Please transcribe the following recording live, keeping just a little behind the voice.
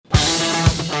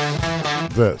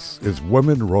This is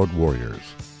Women Road Warriors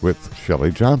with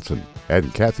Shelley Johnson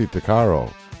and Kathy Tuccaro.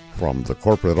 From the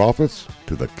corporate office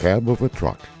to the cab of a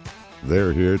truck,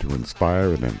 they're here to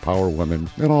inspire and empower women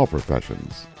in all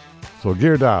professions. So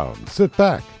gear down, sit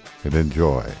back, and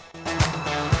enjoy.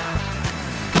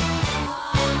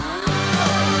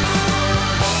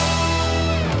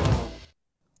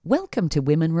 Welcome to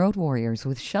Women Road Warriors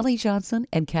with Shelley Johnson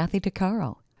and Kathy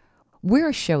Tuccaro. We're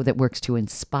a show that works to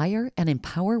inspire and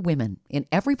empower women in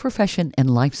every profession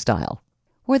and lifestyle.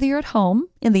 Whether you're at home,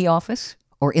 in the office,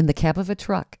 or in the cab of a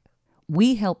truck,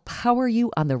 we help power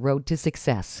you on the road to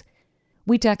success.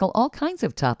 We tackle all kinds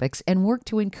of topics and work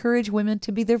to encourage women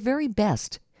to be their very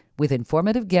best with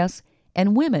informative guests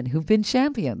and women who've been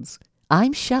champions.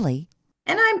 I'm Shelley.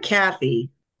 And I'm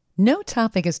Kathy. No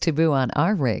topic is taboo on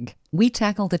our rig. We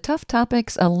tackle the tough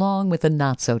topics along with the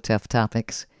not-so-tough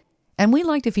topics. And we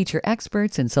like to feature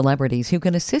experts and celebrities who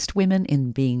can assist women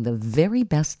in being the very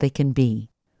best they can be.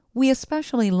 We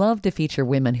especially love to feature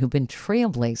women who've been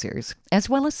trailblazers, as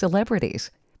well as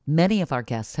celebrities. Many of our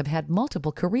guests have had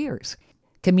multiple careers.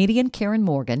 Comedian Karen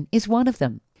Morgan is one of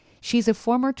them. She's a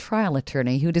former trial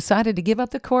attorney who decided to give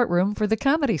up the courtroom for the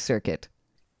comedy circuit.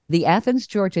 The Athens,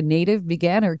 Georgia native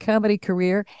began her comedy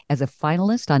career as a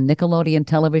finalist on Nickelodeon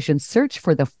Television's Search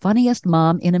for the Funniest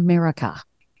Mom in America.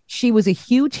 She was a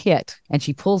huge hit, and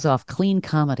she pulls off clean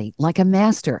comedy like a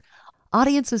master.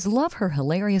 Audiences love her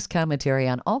hilarious commentary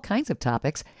on all kinds of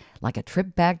topics, like a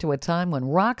trip back to a time when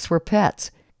rocks were pets,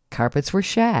 carpets were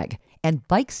shag, and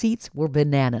bike seats were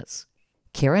bananas.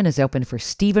 Karen has opened for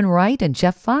Stephen Wright and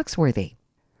Jeff Foxworthy.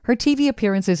 Her TV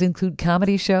appearances include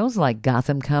comedy shows like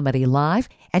Gotham Comedy Live,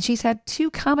 and she's had 2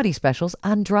 comedy specials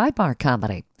on Dry Bar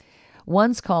Comedy.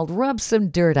 One's called Rub Some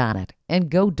Dirt on It and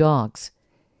Go Dogs.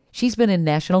 She's been in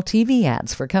national TV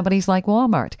ads for companies like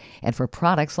Walmart and for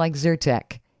products like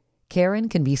Zyrtec. Karen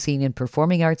can be seen in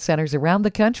performing arts centers around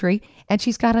the country, and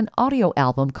she's got an audio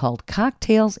album called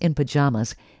Cocktails in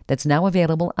Pajamas that's now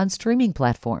available on streaming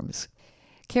platforms.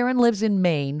 Karen lives in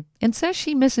Maine and says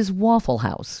she misses Waffle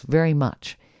House very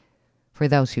much. For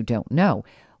those who don't know,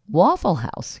 Waffle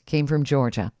House came from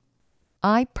Georgia.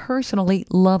 I personally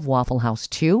love Waffle House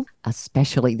too,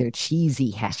 especially their cheesy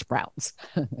hash browns.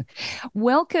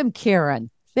 Welcome,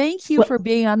 Karen. Thank you for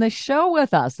being on the show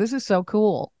with us. This is so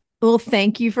cool. Well,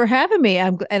 thank you for having me.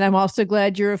 I'm also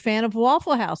glad you're a fan of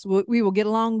Waffle House. We will get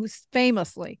along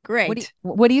famously. Great.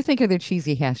 What do you think of their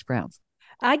cheesy hash browns?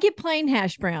 I get plain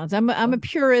hash browns. I'm a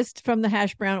purist from the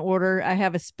hash brown order. I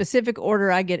have a specific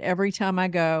order I get every time I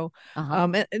go.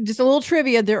 Just a little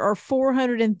trivia: there are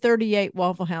 438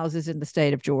 Waffle Houses in the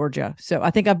state of Georgia, so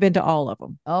I think I've been to all of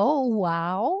them. Oh,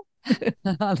 wow.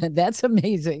 That's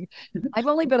amazing. I've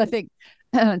only been, I think,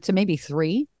 to maybe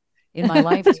 3 in my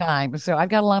lifetime. So I've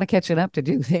got a lot of catching up to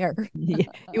do there. Yeah.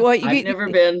 Well, I've never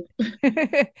been.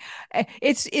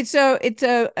 It's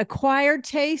a acquired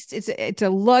taste. It's a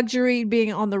luxury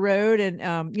being on the road, and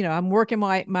I'm working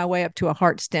my way up to a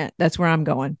heart stent. That's where I'm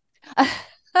going.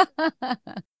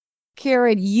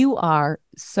 Karen, you are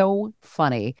so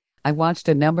funny. I watched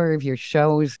a number of your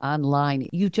shows online.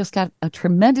 You just got a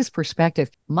tremendous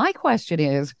perspective. My question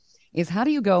is how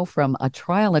do you go from a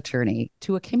trial attorney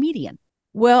to a comedian?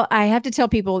 Well, I have to tell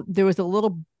people there was a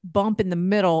little bump in the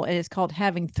middle, and it's called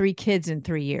having 3 kids in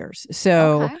 3 years.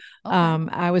 So Okay.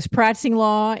 I was practicing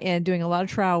law and doing a lot of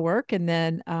trial work. And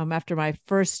then after my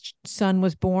first son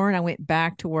was born, I went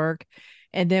back to work.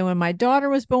 And then when my daughter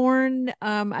was born,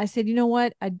 I said, you know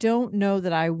what? I don't know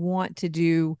that I want to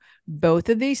do both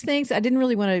of these things. I didn't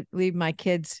really want to leave my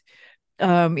kids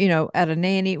at a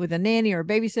nanny with a nanny or a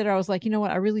babysitter. I was like, you know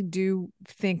what? I really do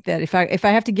think that if I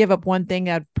have to give up one thing,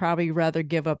 I'd probably rather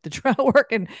give up the trial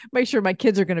work and make sure my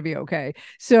kids are going to be okay.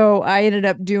 So I ended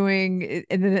up doing,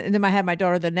 and then I had my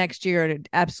daughter the next year, and it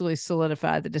absolutely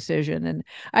solidified the decision. And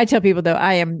I tell people, though,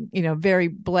 I am, very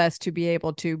blessed to be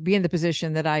able to be in the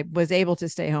position that I was able to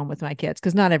stay home with my kids,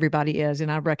 because not everybody is,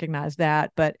 and I recognize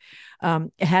that. But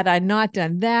had I not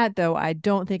done that, though, I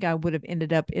don't think I would have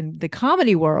ended up in the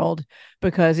comedy world,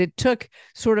 because it took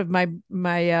sort of my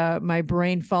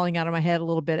brain falling out of my head a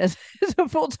little bit as a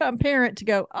full-time parent to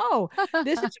go, oh,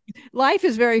 life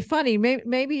is very funny.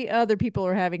 Maybe other people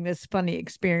are having this funny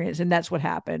experience, and that's what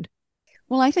happened.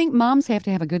 Well, I think moms have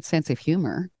to have a good sense of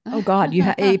humor. Oh God,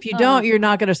 if you don't, you're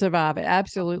not going to survive it.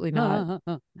 Absolutely not.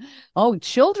 Oh,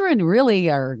 children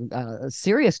really are a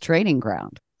serious training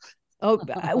ground. Oh,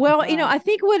 well, I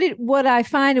think what I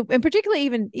find, and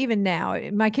particularly even now,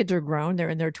 my kids are grown, they're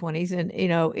in their 20s, and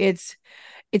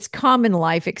it's common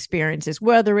life experiences,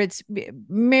 whether it's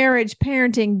marriage,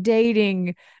 parenting,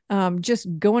 dating, just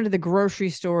going to the grocery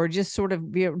store, just sort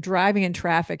of driving in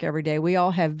traffic every day. We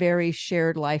all have very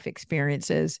shared life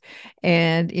experiences.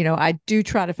 And, I do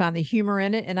try to find the humor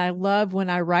in it. And I love when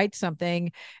I write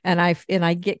something and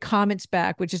I get comments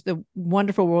back, which is the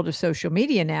wonderful world of social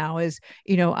media now is,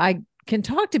 I can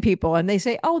talk to people and they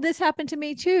say, oh, this happened to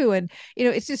me too. And,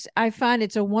 it's just, I find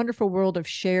it's a wonderful world of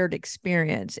shared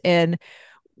experience. And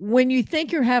when you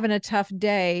think you're having a tough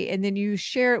day and then you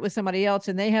share it with somebody else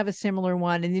and they have a similar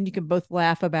one and then you can both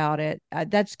laugh about it,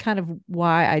 that's kind of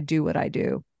why I do what I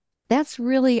do. That's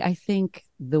really, I think,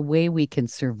 the way we can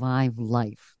survive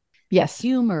life. Yes.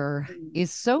 Humor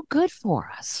is so good for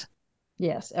us.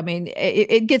 Yes. I mean,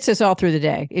 it gets us all through the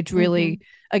day. It's really,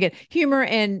 again, humor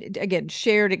and, again,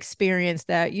 shared experience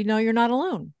that, you're not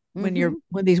alone when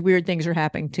when these weird things are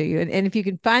happening to you. And if you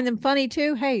can find them funny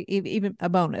too, hey, even a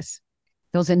bonus.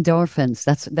 Those endorphins,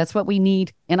 that's what we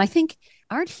need. And I think,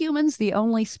 aren't humans the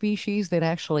only species that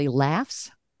actually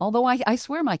laughs? Although I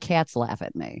swear my cats laugh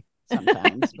at me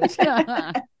sometimes.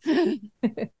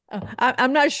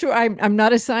 I'm not sure. I'm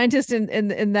not a scientist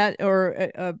in that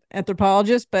or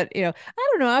anthropologist, but I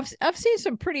don't know. I've seen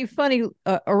some pretty funny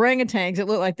orangutans that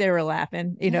look like they were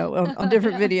laughing. On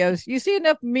different videos. You see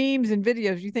enough memes and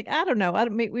videos, you think, I don't know.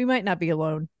 We might not be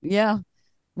alone. Yeah.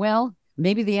 Well,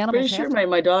 maybe the animals. Pretty sure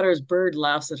my daughter's bird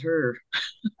laughs at her.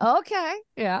 Okay.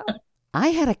 Yeah. I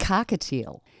had a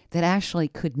cockatiel that actually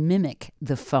could mimic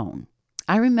the phone.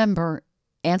 I remember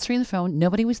answering the phone.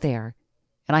 Nobody was there.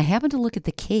 And I happened to look at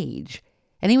the cage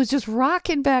and he was just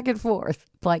rocking back and forth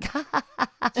like,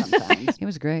 sometimes. It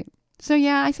was great. So,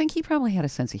 yeah, I think he probably had a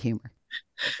sense of humor.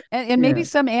 And maybe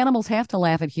some animals have to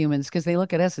laugh at humans because they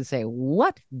look at us and say,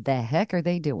 what the heck are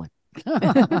they doing?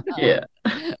 Yeah.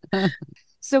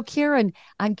 So, Karen,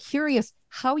 I'm curious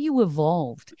how you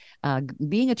evolved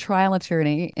being a trial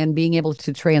attorney and being able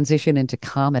to transition into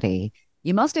comedy.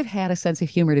 You must have had a sense of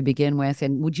humor to begin with.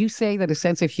 And would you say that a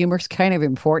sense of humor is kind of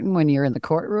important when you're in the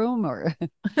courtroom or?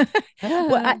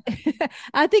 Well,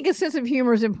 I think a sense of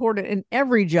humor is important in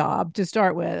every job to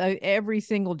start with, every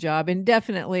single job. And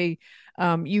definitely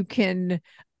you can,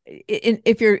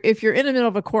 if you're in the middle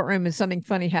of a courtroom and something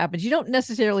funny happens, you don't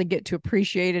necessarily get to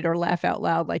appreciate it or laugh out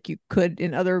loud like you could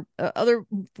in other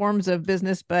forms of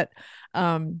business. But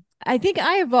I think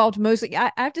I evolved mostly.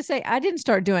 I have to say, I didn't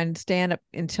start doing stand-up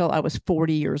until I was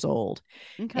 40 years old.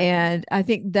 Okay. And I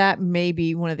think that may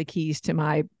be one of the keys to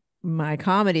my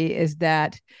comedy is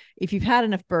that if you've had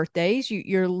enough birthdays,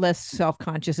 you're less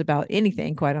self-conscious about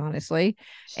anything, quite honestly.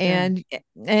 Sure. And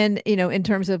in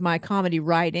terms of my comedy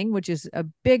writing, which is a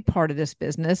big part of this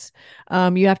business,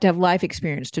 you have to have life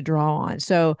experience to draw on.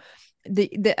 So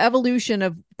the evolution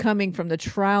of coming from the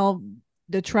trial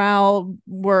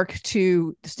work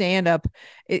to stand up,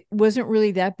 it wasn't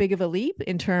really that big of a leap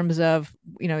in terms of,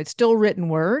 it's still written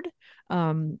word.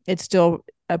 It's still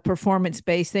a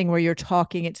performance-based thing where you're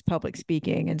talking, it's public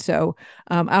speaking. And so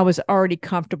I was already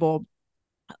comfortable,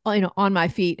 on my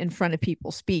feet in front of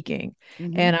people speaking.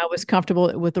 And I was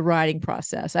comfortable with the writing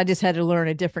process. I just had to learn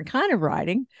a different kind of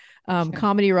writing. Sure.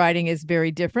 Comedy writing is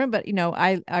very different, but,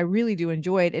 I really do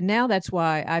enjoy it. And now that's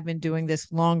why I've been doing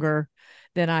this longer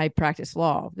than I practice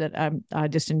law, that I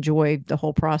just enjoy the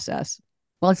whole process.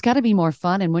 Well, it's got to be more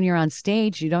fun. And when you're on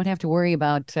stage, you don't have to worry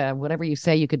about whatever you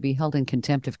say. You could be held in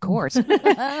contempt of course.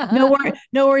 No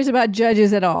worries about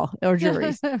judges at all or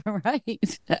juries.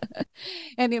 Right.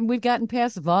 And we've gotten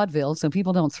past vaudeville, so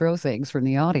people don't throw things from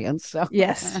the audience. So.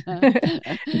 Yes.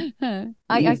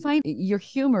 I find your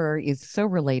humor is so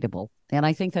relatable. And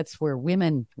I think that's where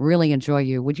women really enjoy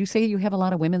you. Would you say you have a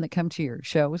lot of women that come to your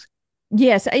shows?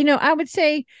 Yes. I would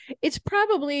say it's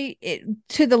probably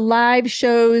to the live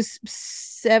shows,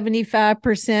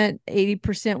 75%,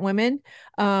 80% women.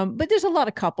 But there's a lot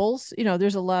of couples,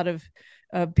 there's a lot of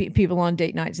people on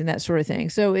date nights and that sort of thing.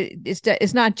 So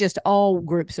it's not just all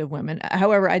groups of women.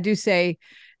 However, I do say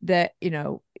that,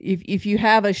 if you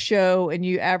have a show and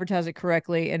you advertise it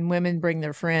correctly and women bring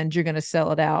their friends, you're going to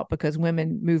sell it out because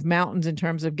women move mountains in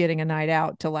terms of getting a night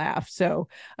out to laugh. So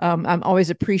I'm always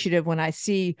appreciative when I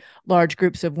see large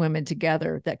groups of women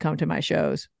together that come to my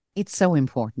shows. It's so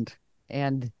important.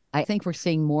 And I think we're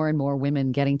seeing more and more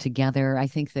women getting together. I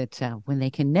think that when they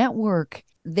can network,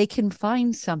 they can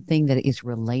find something that is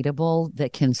relatable,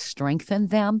 that can strengthen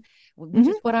them, which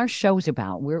is what our show's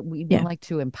about. We like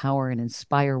to empower and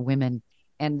inspire women.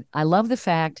 And I love the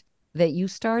fact that you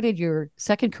started your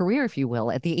second career, if you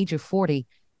will, at the age of 40.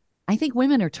 I think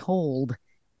women are told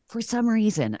for some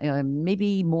reason,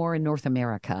 maybe more in North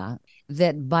America,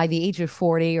 that by the age of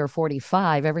 40 or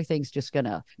 45, everything's just going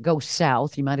to go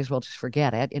south. You might as well just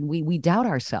forget it. And we doubt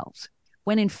ourselves,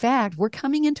 when in fact, we're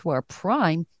coming into our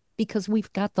prime because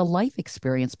we've got the life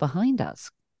experience behind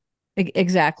us.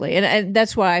 Exactly. And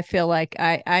that's why I feel like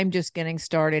I'm just getting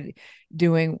started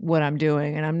doing what I'm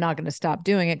doing, and I'm not going to stop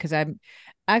doing it because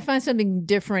I find something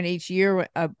different each year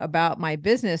about my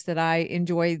business that I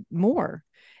enjoy more.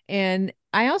 And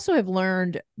I also have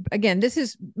learned, again, this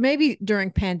is maybe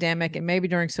during pandemic and maybe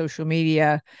during social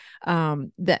media,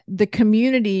 that the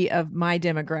community of my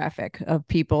demographic of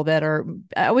people that are,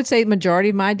 I would say majority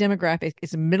of my demographic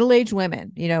is middle-aged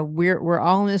women. We're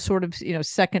all in this sort of,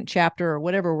 second chapter or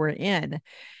whatever we're in,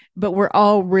 but we're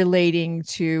all relating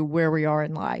to where we are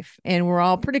in life, and we're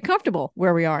all pretty comfortable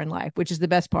where we are in life, which is the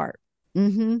best part.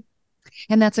 Mm-hmm.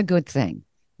 And that's a good thing,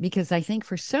 because I think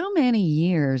for so many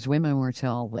years, women were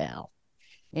told, well,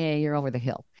 you're over the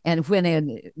hill. And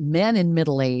when men in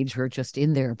middle age were just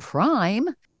in their prime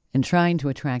and trying to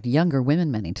attract younger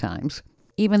women many times,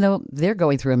 even though they're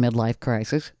going through a midlife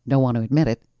crisis, don't want to admit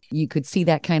it, you could see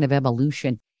that kind of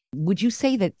evolution. Would you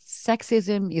say that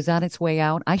sexism is on its way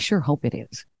out? I sure hope it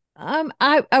is.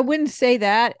 I wouldn't say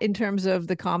that in terms of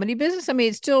the comedy business. I mean,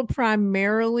 it's still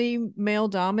primarily male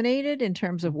dominated in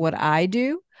terms of what I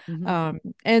do. Mm-hmm.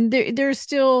 And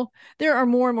there are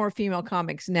more and more female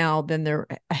comics now than there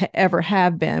ever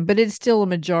have been, but it's still a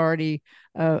majority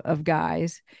of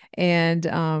guys. And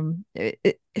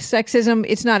sexism,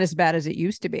 it's not as bad as it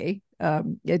used to be.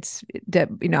 It's that,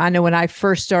 I know when I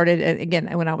first started, again,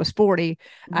 when I was 40,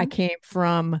 mm-hmm. I came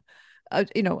from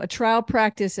a trial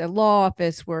practice, a law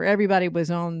office where everybody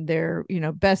was on their,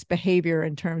 best behavior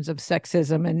in terms of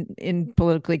sexism and in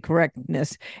politically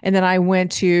correctness. And then I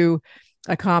went to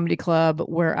a comedy club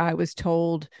where I was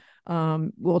told,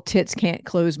 well, tits can't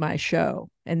close my show.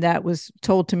 And that was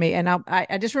told to me. And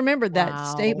I just remembered that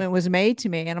statement was made to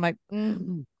me. And I'm like,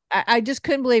 I just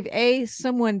couldn't believe,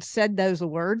 someone said those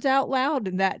words out loud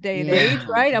in that day and age,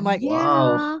 right? I'm like,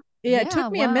 wow. Yeah, it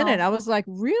took me a minute. I was like,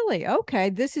 really? Okay,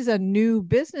 this is a new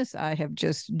business I have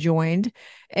just joined.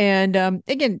 And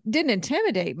again, didn't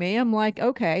intimidate me. I'm like,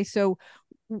 okay, so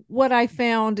what I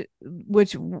found,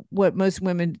 what most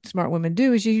smart women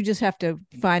do, is you just have to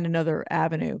find another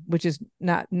avenue, which is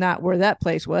not where that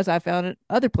place was. I found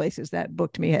other places that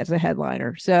booked me as a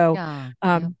headliner. So,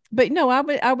 but no,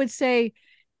 I would say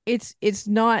it's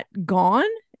not gone.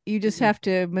 You just have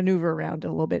to maneuver around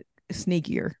a little bit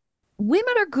sneakier.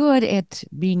 Women are good at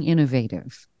being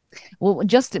innovative. Well,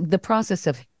 just the process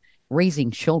of raising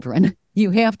children,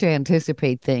 you have to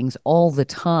anticipate things all the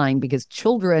time, because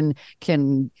children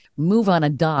can move on a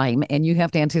dime and you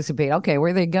have to anticipate, okay, where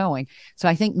are they going? So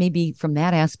I think maybe from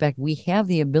that aspect, we have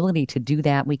the ability to do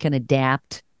that. We can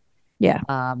adapt. Yeah.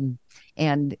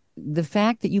 And the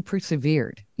fact that you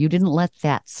persevered, you didn't let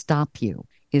that stop you,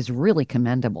 is really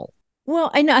commendable.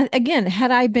 Well, I know, again, had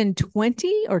I been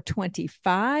 20 or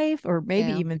 25 or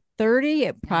maybe even 30,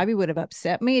 it probably would have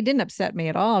upset me. It didn't upset me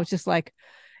at all. I was just like,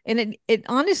 and it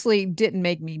honestly didn't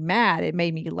make me mad. It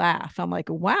made me laugh. I'm like,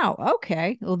 wow,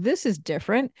 okay, well, this is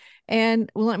different.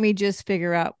 And let me just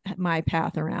figure out my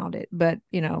path around it. But,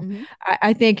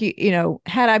 I think,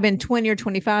 had I been 20 or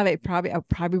 25, I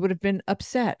probably would have been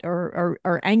upset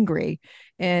or angry.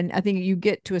 And I think you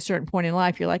get to a certain point in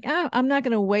life, you're like, I'm not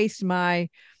going to waste my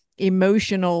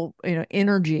emotional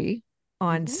energy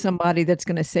on somebody that's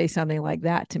going to say something like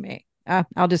that to me.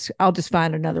 I'll just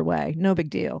find another way. No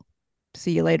big deal.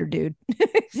 See you later, dude.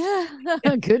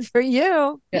 Good for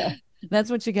you. Yeah, that's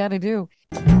what you got to do.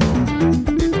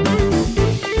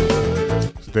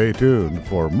 Stay tuned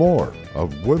for more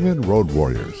of Women Road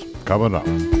Warriors coming up.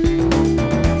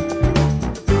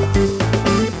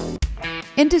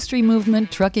 Industry movement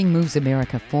Trucking Moves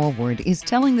America Forward is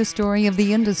telling the story of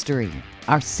the industry.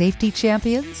 Our safety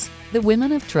champions, the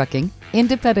women of trucking,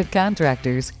 independent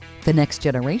contractors, the next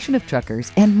generation of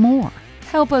truckers, and more.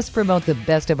 Help us promote the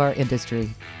best of our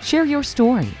industry. Share your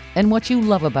story and what you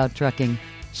love about trucking.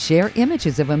 Share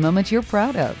images of a moment you're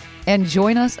proud of. And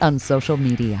join us on social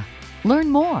media. Learn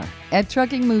more at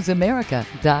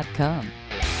truckingmovesamerica.com.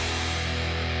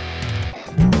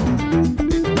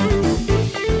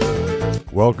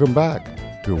 Welcome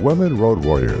back to Women Road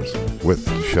Warriors with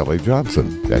Shelley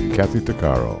Johnson and Kathy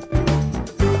Tuccaro.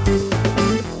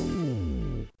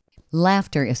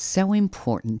 Laughter is so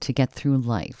important to get through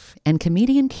life, and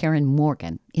comedian Karen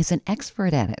Morgan is an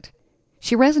expert at it.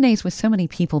 She resonates with so many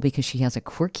people because she has a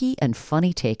quirky and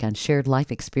funny take on shared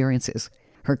life experiences.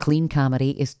 Her clean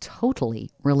comedy is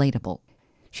totally relatable.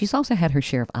 She's also had her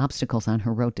share of obstacles on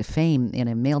her road to fame in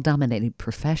a male-dominated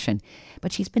profession,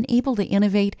 but she's been able to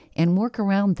innovate and work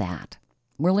around that.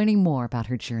 We're learning more about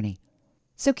her journey.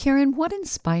 So, Karen, what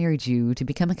inspired you to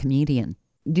become a comedian?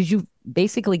 Did you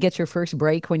basically get your first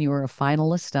break when you were a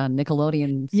finalist on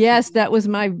Nickelodeon? Yes, that was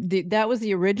that was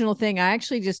the original thing. I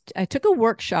took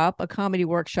a comedy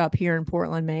workshop here in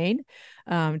Portland, Maine,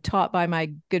 taught by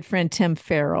my good friend Tim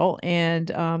Farrell, and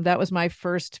that was my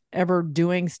first ever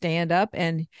doing stand up.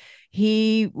 And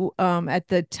he, at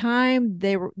the time,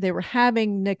 they were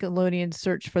having Nickelodeon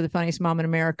search for the funniest mom in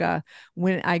America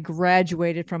when I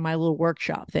graduated from my little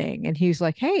workshop thing. And he's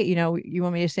like, "Hey, you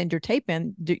want me to send your tape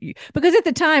in?" Because at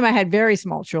the time I had very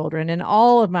small children, and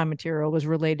all of my material was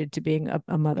related to being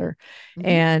a mother. Mm-hmm.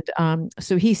 And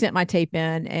so he sent my tape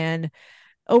in, and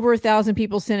over 1,000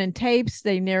 people sent in tapes.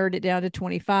 They narrowed it down to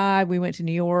 25. We went to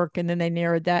New York, and then they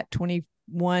narrowed that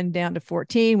 21 down to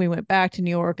 14. We went back to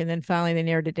New York, and then finally they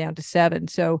narrowed it down to 7.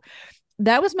 So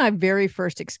that was my very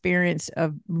first experience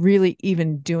of really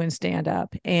even doing stand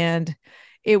up. And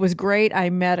it was great. I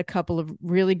met a couple of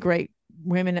really great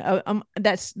women.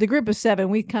 That's the group of 7.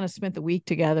 We kind of spent the week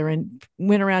together and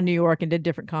went around New York and did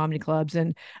different comedy clubs.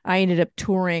 And I ended up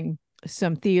touring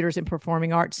some theaters and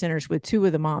performing arts centers with 2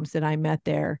 of the moms that I met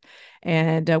there.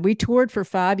 And we toured for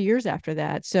 5 years after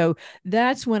that. So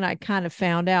that's when I kind of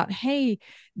found out, hey,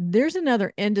 there's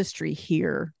another industry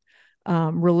here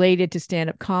related to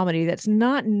stand-up comedy that's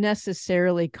not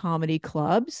necessarily comedy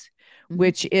clubs,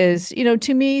 which is,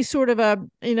 to me, sort of a,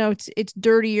 it's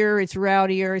dirtier, it's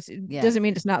rowdier. It doesn't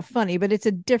mean it's not funny, but it's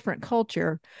a different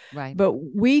culture. Right. But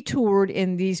we toured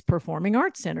in these performing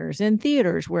arts centers and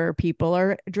theaters where people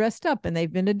are dressed up and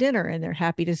they've been to dinner and they're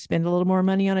happy to spend a little more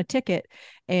money on a ticket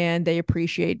and they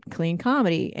appreciate clean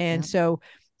comedy. And so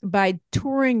by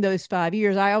touring those 5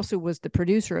 years, I also was the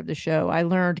producer of the show. I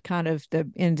learned kind of the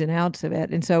ins and outs of it.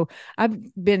 And so I've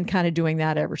been kind of doing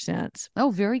that ever since.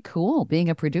 Oh, very cool. Being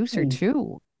a producer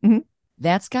too. Mm-hmm.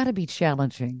 That's got to be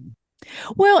challenging.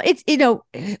 Well, it's,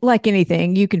 like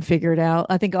anything, you can figure it out.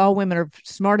 I think all women are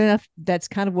smart enough. That's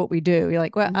kind of what we do. You're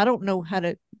like, well, I don't know how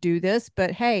to do this, but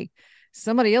hey,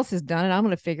 somebody else has done it. I'm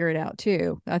going to figure it out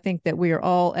too. I think that we are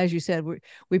all, as you said,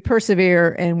 we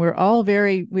persevere, and we're all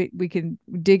we can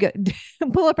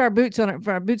pull up our boots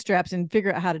for our bootstraps and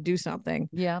figure out how to do something.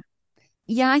 Yeah.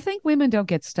 Yeah. I think women don't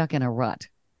get stuck in a rut.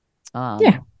 Well,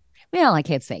 I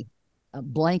can't say a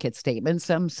blanket statement.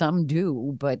 Some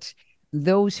do, but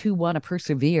those who want to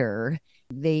persevere,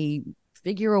 they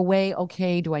figure a way.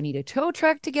 Okay, do I need a tow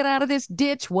truck to get out of this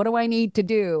ditch? What do I need to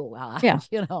do? Well,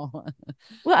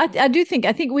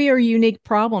 I think we are unique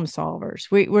problem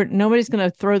solvers. We're nobody's going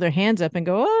to throw their hands up and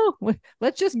go, "Oh,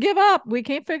 let's just give up. We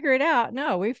can't figure it out."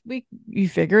 No, you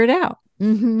figure it out.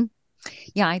 Mm-hmm.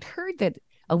 Yeah, I'd heard that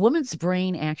a woman's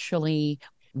brain actually,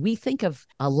 we think of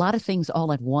a lot of things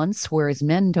all at once, whereas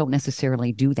men don't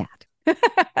necessarily do that.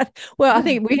 Well, I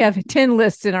think we have 10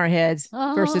 lists in our heads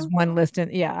versus one list.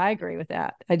 And I agree with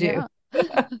that. I do.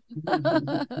 Yeah.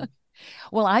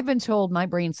 Well, I've been told my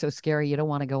brain's so scary, you don't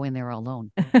want to go in there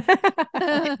alone.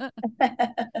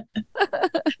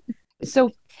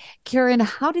 So, Karen,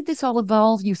 how did this all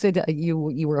evolve? You said you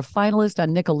were a finalist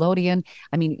on Nickelodeon.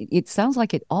 I mean, it sounds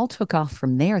like it all took off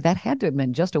from there. That had to have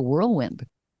been just a whirlwind.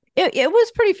 It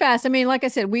was pretty fast. I mean, like I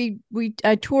said,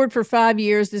 I toured for 5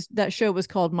 years. That show was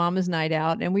called Mama's Night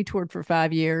Out, and we toured for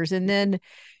 5 years. And then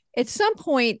at some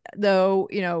point, though,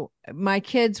 my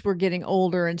kids were getting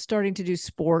older and starting to do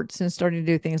sports and starting to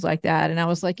do things like that. And I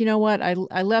was like, you know what? I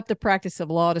left the practice of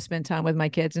law to spend time with my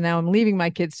kids, and now I'm leaving my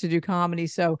kids to do comedy.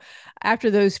 So after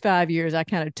those 5 years, I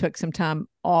kind of took some time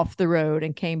off the road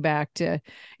and came back to,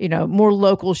 more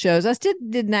local shows. I still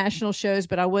did national shows,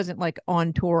 but I wasn't like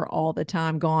on tour all the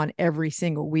time, gone every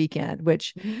single weekend,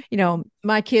 which,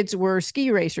 my kids were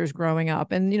ski racers growing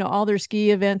up, and, all their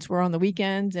ski events were on the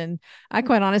weekends. And I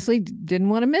quite honestly didn't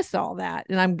want to miss all that.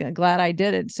 And I'm glad I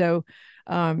did it. So,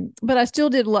 but I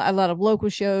still did a lot of local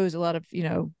shows, a lot of,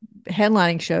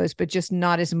 headlining shows, but just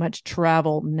not as much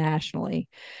travel nationally.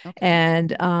 Okay.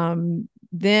 And,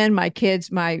 then my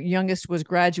youngest was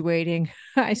graduating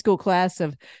high school class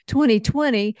of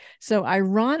 2020. So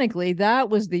ironically, that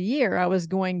was the year I was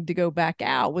going to go back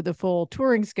out with a full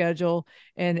touring schedule,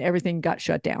 and everything got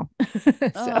shut down.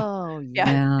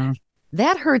 Yeah.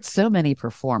 That hurts so many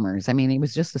performers. I mean, it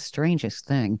was just the strangest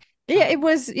thing. Yeah, it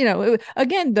was,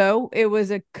 again, though, it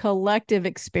was a collective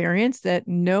experience that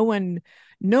no one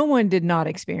did not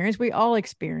experience. We all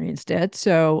experienced it.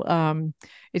 So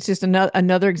it's just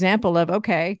another example of,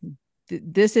 okay,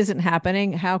 this isn't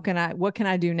happening. What can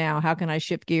I do now? How can I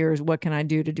shift gears? What can I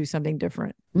do to do something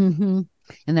different? Mm-hmm.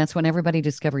 And that's when everybody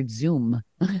discovered Zoom.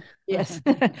 Yes.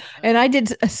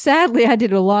 And sadly, I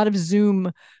did a lot of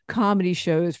Zoom comedy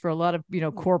shows for a lot of,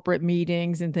 corporate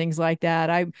meetings and things like that.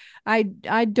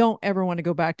 I don't ever want to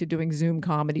go back to doing Zoom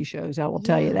comedy shows. I will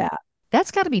tell you that.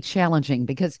 That's got to be challenging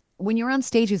because when you're on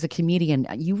stage as a comedian,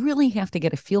 you really have to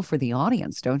get a feel for the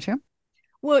audience, don't you?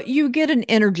 Well, you get an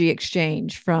energy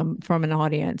exchange from an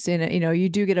audience, and you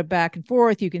do get a back and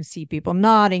forth. You can see people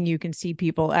nodding, you can see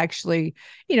people actually,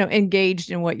 engaged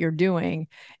in what you're doing.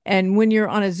 And when you're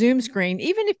on a Zoom screen,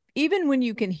 even when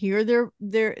you can hear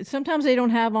their sometimes they don't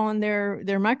have on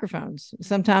their microphones.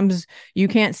 Sometimes you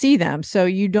can't see them, so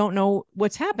you don't know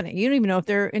what's happening. You don't even know if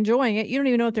they're enjoying it. You don't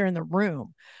even know if they're in the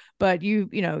room. But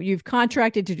you've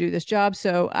contracted to do this job,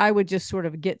 so I would just sort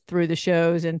of get through the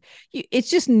shows, and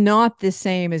it's just not the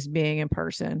same as being in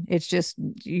person. It's just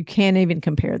you can't even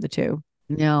compare the two.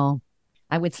 No,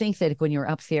 I would think that when you're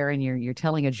up there and you're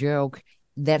telling a joke,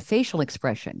 that facial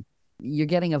expression, you're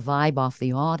getting a vibe off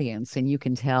the audience, and you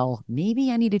can tell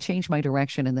maybe I need to change my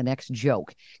direction in the next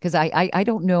joke because I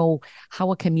don't know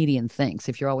how a comedian thinks.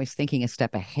 If you're always thinking a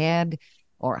step ahead,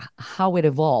 or how it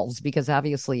evolves, because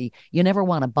obviously you never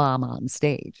want to bomb on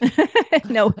stage.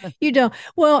 No, you don't.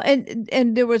 Well,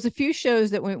 and there was a few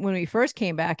shows that when we first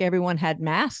came back, everyone had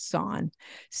masks on.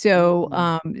 So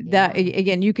that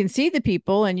again, you can see the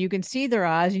people and you can see their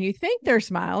eyes and you think they're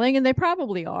smiling and they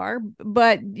probably are,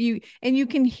 but you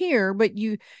can hear, but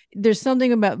there's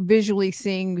something about visually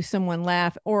seeing someone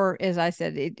laugh, or as I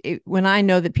said, when I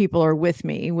know that people are with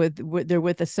me, they're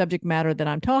with the subject matter that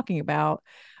I'm talking about.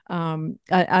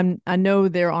 I know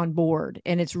they're on board,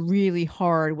 and it's really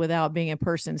hard without being in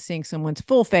person, seeing someone's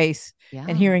full face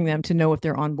and hearing them to know if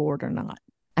they're on board or not.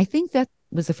 I think that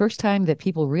was the first time that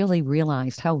people really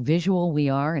realized how visual we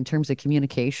are in terms of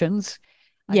communications.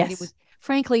 Yes. I mean, it was,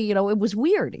 frankly, it was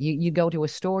weird. You go to a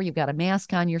store, you've got a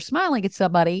mask on, you're smiling at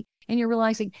somebody, and you're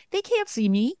realizing they can't see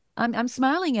me. I'm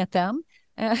smiling at them.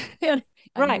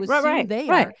 Right. They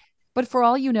are. But for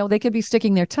all you know, they could be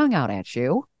sticking their tongue out at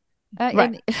you.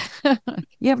 Right. And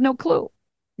you have no clue.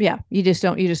 Yeah, you just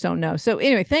don't know. So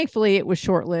anyway, thankfully it was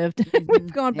short-lived.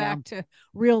 We've gone back to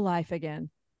real life again.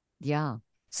 Yeah.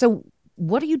 So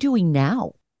what are you doing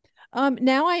now?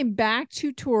 Now I'm back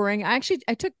to touring. I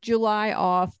took July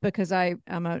off because I'm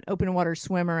an open water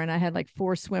swimmer and I had like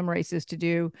 4 swim races to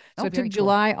do. So I took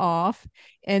July off,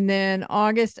 and then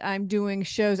August I'm doing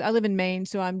shows. I live in Maine,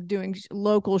 so I'm doing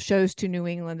local shows to New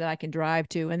England that I can drive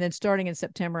to. And then starting in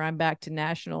September, I'm back to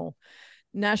national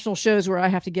shows where I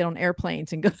have to get on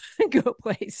airplanes and go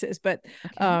places. But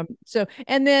so,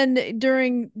 and then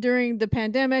during the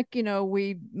pandemic,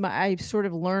 I sort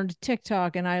of learned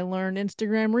TikTok, and I learned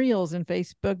Instagram Reels and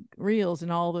Facebook Reels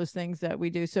and all those things that we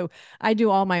do. So I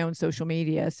do all my own social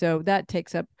media. So that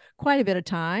takes up quite a bit of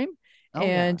time.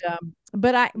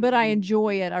 But I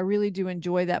enjoy it. I really do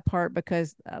enjoy that part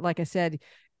because, like I said,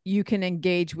 you can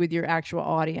engage with your actual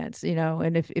audience,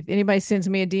 and if anybody sends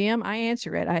me a DM, I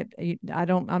answer it. I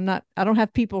don't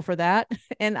have people for that.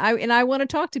 And I want to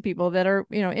talk to people that are,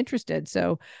 interested.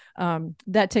 So,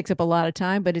 that takes up a lot of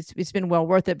time, but it's been well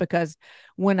worth it because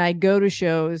when I go to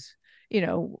shows,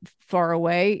 far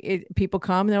away, people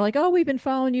come and they're like, oh, we've been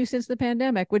following you since the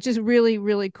pandemic, which is really,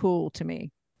 really cool to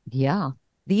me. Yeah.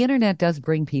 The internet does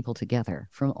bring people together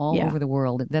from all over the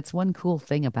world. That's one cool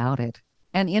thing about it.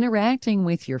 And interacting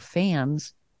with your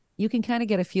fans, you can kind of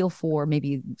get a feel for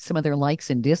maybe some of their likes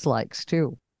and dislikes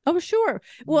too. Oh, sure.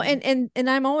 Well, and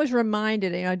I'm always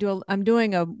reminded, I'm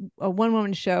doing a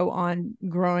one-woman show on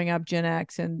growing up Gen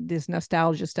X and this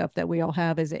nostalgia stuff that we all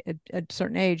have at a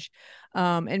certain age.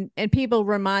 And people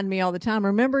remind me all the time,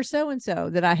 remember so-and-so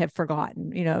that I have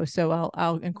forgotten, so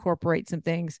I'll incorporate some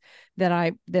things that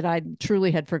I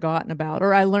truly had forgotten about,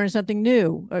 or I learned something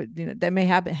new, that may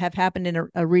have happened in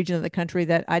a region of the country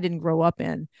that I didn't grow up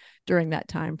in during that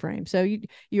time frame. So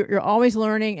you're always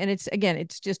learning, and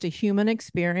it's just a human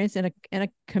experience in a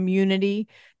community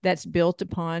that's built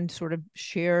upon sort of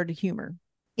shared humor.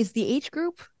 Is the age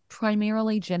group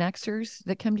primarily Gen Xers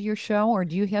that come to your show, or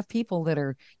do you have people that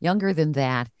are younger than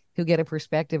that who get a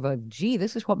perspective of, gee,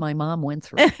 this is what my mom went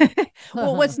through?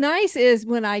 Well, what's nice is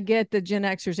when I get the Gen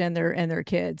Xers and their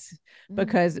kids,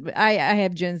 because I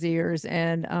have Gen Zers,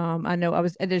 and I know I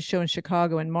did a show in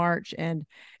Chicago in March, and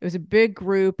it was a big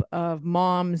group of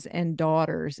moms and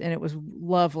daughters, and it was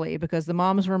lovely because the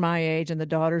moms were my age and the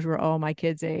daughters were all my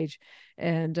kids' age,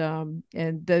 ironically,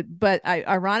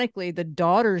 the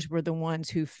daughters were the ones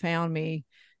who found me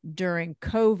during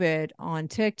COVID on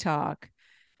TikTok.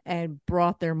 and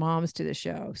brought their moms to the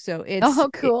show. So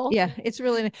cool. it's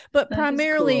really nice. But That is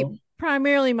primarily cool.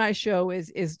 primarily my show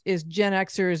is Gen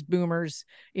Xers, boomers,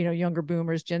 younger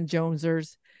boomers, Gen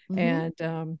Jonesers,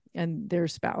 and their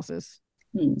spouses.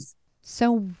 Hmm.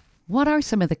 So what are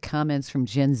some of the comments from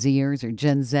Gen Zers or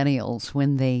Gen Zennials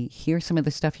when they hear some of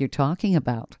the stuff you're talking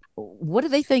about? What do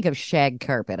they think of shag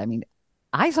carpet? I mean,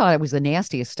 I thought it was the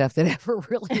nastiest stuff that ever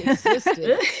really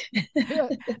existed.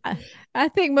 I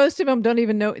think most of them don't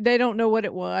even know. They don't know what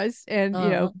it was, and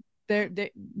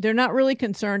they're not really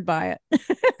concerned by it.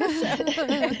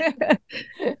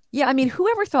 Yeah, I mean,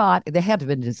 whoever thought they had to have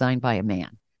been designed by a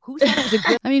man? Who thought it was a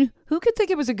good? I mean, who could think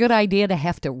it was a good idea to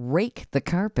have to rake the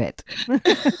carpet? I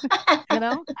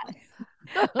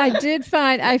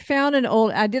found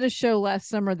I did a show last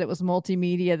summer that was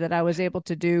multimedia that I was able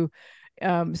to do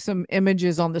some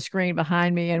images on the screen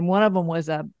behind me. And one of them was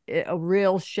a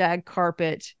real shag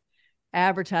carpet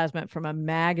advertisement from a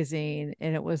magazine.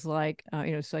 And it was like,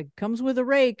 it's like comes with a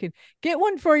rake and get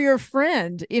one for your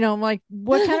friend. I'm like,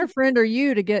 what kind of friend are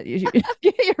you to get your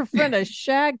friend a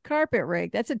shag carpet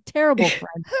rake? That's a terrible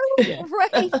friend.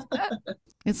 Right.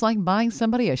 It's like buying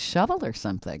somebody a shovel or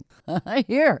something.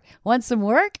 Here, want some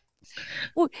work?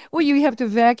 Well, you have to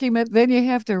vacuum it, then you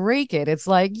have to rake it. It's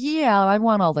like, yeah, I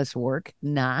want all this work.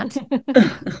 Not.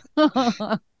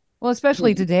 Well,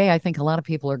 especially today, I think a lot of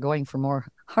people are going for more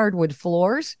hardwood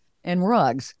floors and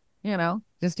rugs,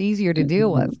 just easier to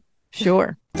deal with.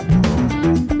 Sure.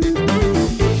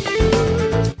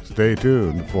 Stay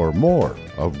tuned for more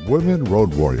of Women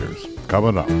Road Warriors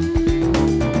coming up.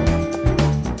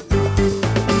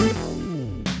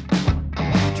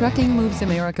 Trucking Moves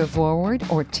America Forward,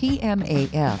 or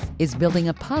TMAF, is building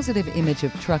a positive image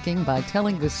of trucking by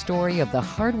telling the story of the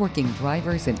hardworking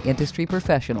drivers and industry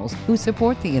professionals who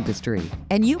support the industry.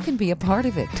 And you can be a part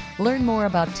of it. Learn more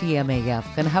about TMAF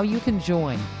and how you can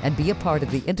join and be a part of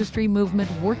the industry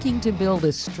movement working to build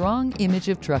a strong image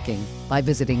of trucking by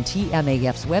visiting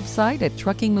TMAF's website at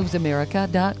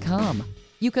truckingmovesamerica.com.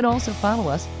 You can also follow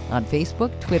us on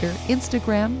Facebook, Twitter,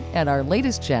 Instagram, and our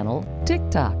latest channel,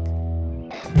 TikTok.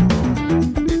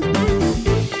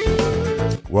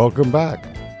 Welcome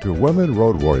back to Women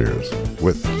Road Warriors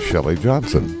with Shelley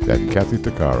Johnson and Kathy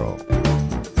Tuccaro.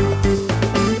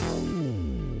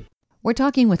 We're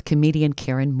talking with comedian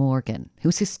Karen Morgan,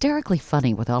 who's hysterically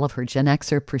funny with all of her Gen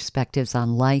Xer perspectives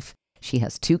on life. She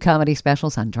has 2 comedy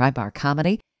specials on Dry Bar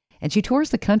Comedy, and she tours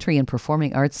the country in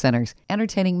performing arts centers,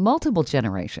 entertaining multiple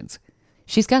generations.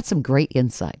 She's got some great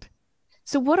insight.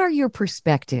 So what are your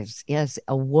perspectives as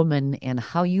a woman and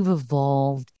how you've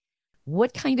evolved?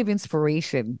 What kind of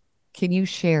inspiration can you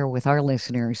share with our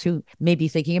listeners who may be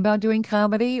thinking about doing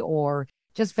comedy or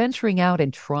just venturing out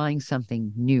and trying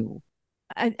something new?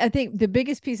 I think the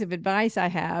biggest piece of advice I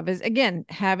have is, again,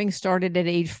 having started at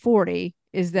age 40,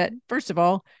 is that, first of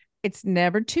all, it's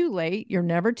never too late. You're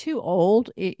never too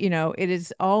old. It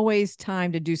is always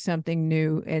time to do something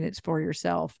new, and it's for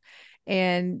yourself.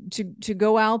 And to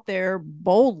go out there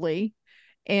boldly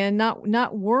and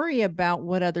not worry about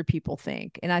what other people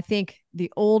think. And I think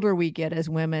the older we get as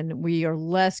women, we are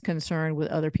less concerned with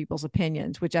other people's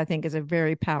opinions, which I think is a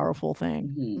very powerful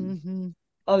thing. Mm-hmm.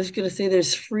 I was going to say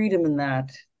there's freedom in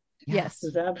that. Yes.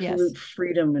 There's absolute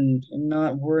freedom and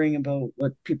not worrying about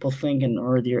what people think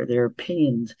or their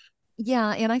opinions. Yeah.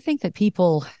 And I think that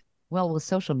people, with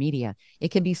social media,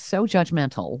 it can be so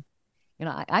judgmental.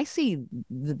 I see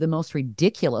the most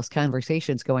ridiculous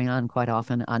conversations going on quite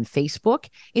often on Facebook.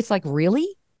 It's like, really?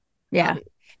 Yeah.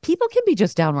 People can be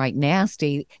just downright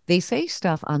nasty. They say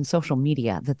stuff on social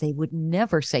media that they would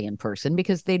never say in person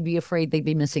because they'd be afraid they'd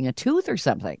be missing a tooth or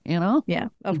something, Yeah,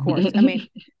 of course. I mean,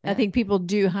 I think people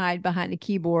do hide behind a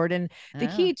keyboard. And the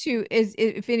key to is,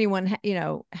 if anyone,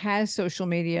 has social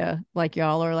media like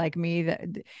y'all or like me, that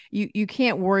you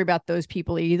can't worry about those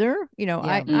people either.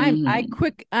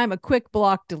 I'm a quick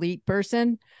block delete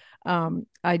person.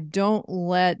 I don't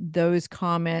let those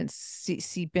comments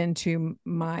seep into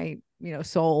my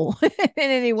soul in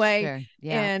any way. Sure.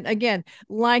 Yeah. And again,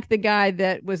 like the guy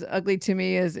that was ugly to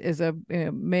me as a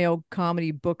male comedy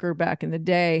booker back in the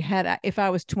day, if I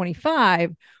was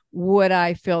 25, would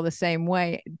I feel the same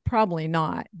way? Probably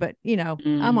not. But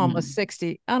I'm almost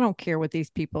 60. I don't care what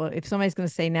these people, if somebody's going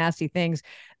to say nasty things,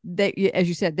 as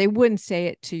you said, they wouldn't say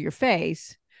it to your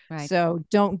face. Right. So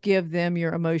don't give them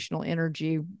your emotional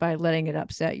energy by letting it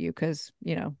upset you, because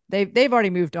they've already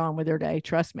moved on with their day.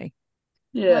 Trust me.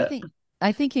 Yeah. Well,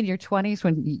 I think in your 20s,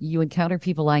 when you encounter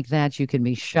people like that, you can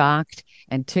be shocked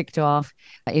and ticked off.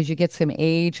 As you get some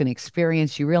age and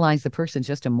experience, you realize the person's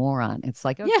just a moron. It's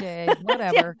like, okay,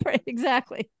 whatever. Yeah,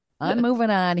 exactly. I'm moving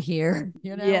on here.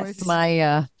 Yes. It's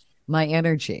my my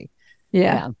energy.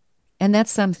 Yeah. And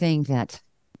that's something that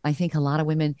I think a lot of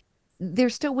women,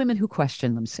 there's still women who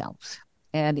question themselves.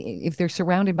 And if they're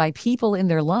surrounded by people in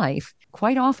their life,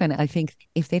 quite often, I think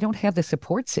if they don't have the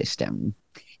support system,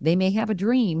 they may have a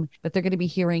dream, but they're going to be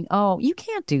hearing, oh, you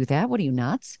can't do that. What are you,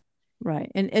 nuts?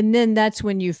 Right. And then that's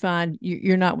when you find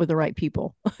you're not with the right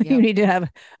people. Yep. You need to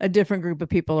have a different group of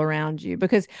people around you,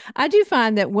 because I do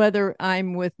find that whether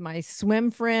I'm with my swim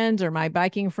friends or my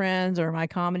biking friends or my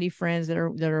comedy friends that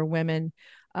are women,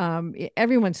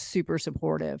 everyone's super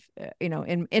supportive,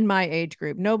 in my age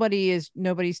group. Nobody's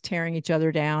tearing each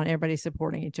other down. Everybody's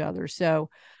supporting each other. So,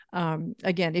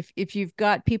 again, if you've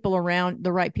got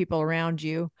the right people around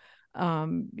you,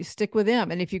 stick with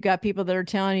them. And if you've got people that are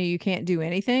telling you can't do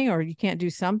anything or you can't do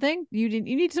something, you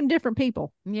need some different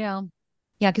people. Yeah.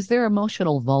 Yeah. Because there are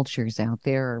emotional vultures out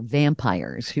there,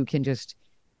 vampires who can just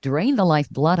drain the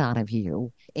lifeblood out of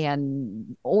you,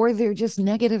 or they're just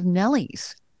negative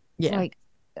Nellies. It's like,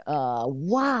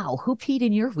 wow, who peed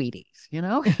in your Wheaties,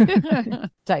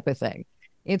 type of thing.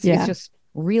 It's just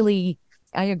really,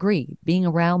 I agree, being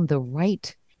around the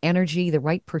right energy, the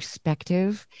right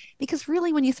perspective, because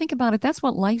really, when you think about it, that's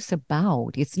what life's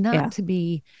about. It's not to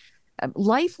be,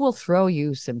 life will throw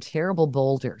you some terrible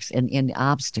boulders and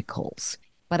obstacles.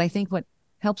 But I think what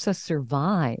helps us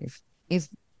survive is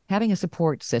having a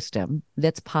support system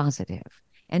that's positive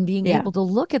and being able to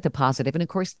look at the positive. And of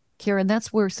course, Karen,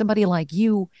 that's where somebody like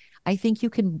you, I think you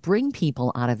can bring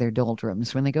people out of their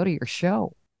doldrums when they go to your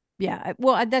show. Yeah.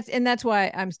 Well, that's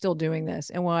why I'm still doing this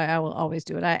and why I will always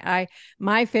do it.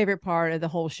 My favorite part of the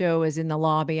whole show is in the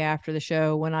lobby after the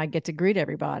show when I get to greet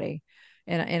everybody.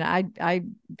 And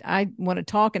I want to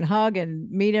talk and hug and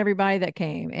meet everybody that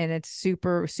came. And it's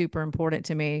super, super important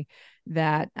to me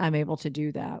that I'm able to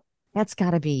do that. That's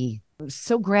got to be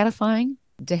so gratifying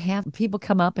to have people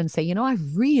come up and say, I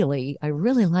really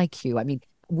like you. I mean,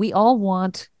 we all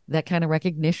want that kind of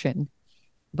recognition,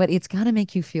 but it's got to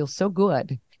make you feel so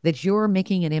good that you're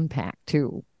making an impact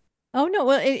too. Oh, no.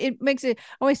 Well, it makes it, I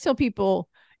always tell people,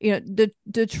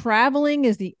 the traveling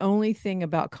is the only thing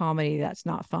about comedy that's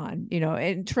not fun,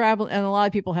 and travel. And a lot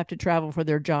of people have to travel for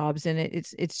their jobs, and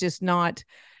it's just not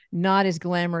as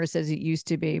glamorous as it used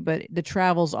to be, but the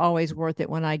travel's always worth it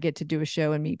when I get to do a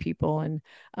show and meet people. And,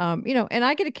 and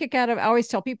I get a kick out of, I always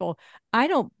tell people, I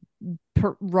don't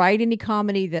write any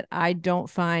comedy that I don't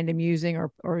find amusing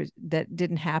or that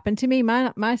didn't happen to me.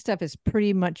 My stuff is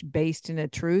pretty much based in a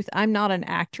truth. I'm not an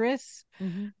actress.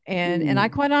 Mm-hmm. And I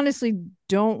quite honestly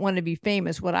don't want to be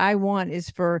famous. What I want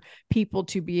is for people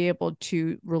to be able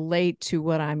to relate to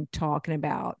what I'm talking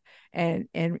about and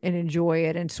enjoy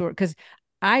it, and because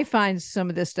I find some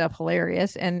of this stuff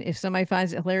hilarious. And if somebody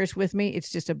finds it hilarious with me,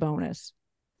 it's just a bonus.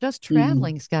 Just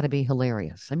traveling's got to be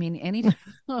hilarious. I mean, I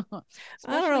don't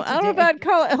know if I'd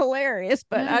call it hilarious,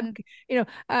 but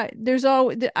there's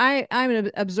always, I'm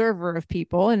an observer of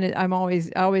people, and I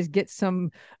always get some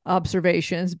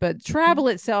observations, but travel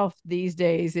itself these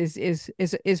days is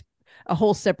a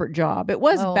whole separate job. It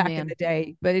was back in the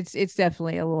day, but it's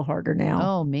definitely a little harder now.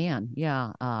 Oh man.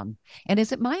 Yeah. And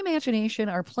is it my imagination?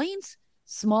 Are planes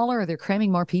smaller, or they're cramming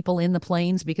more people in the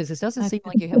planes? Because it doesn't seem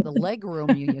like you have the leg room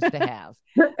you used to have.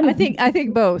 I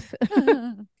think both.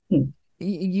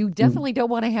 You definitely don't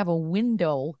want to have a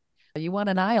window. You want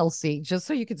an aisle seat just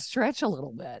so you can stretch a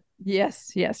little bit.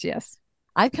 Yes.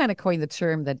 I've kind of coined the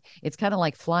term that it's kind of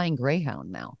like flying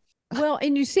Greyhound now. Well,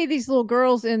 and you see these little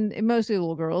girls, and mostly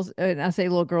little girls, and I say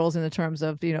little girls in the terms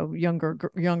of,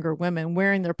 younger women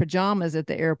wearing their pajamas at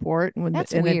the airport, and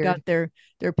they've got their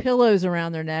pillows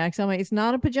around their necks. I mean, it's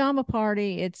not a pajama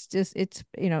party. It's just,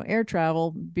 air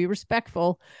travel. Be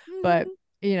respectful, but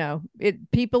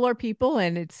people are people,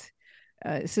 and it's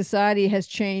society has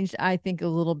changed, I think, a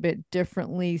little bit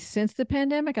differently since the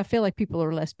pandemic. I feel like people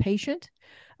are less patient.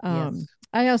 Yes.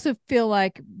 I also feel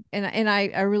like, and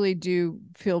I really do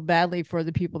feel badly for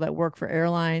the people that work for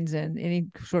airlines and any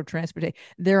sort of transportation.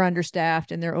 They're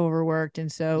understaffed and they're overworked. And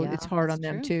so it's hard on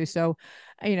them too. So,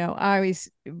 I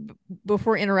always,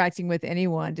 before interacting with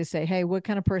anyone, to say, hey, what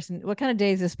kind of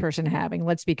day is this person having?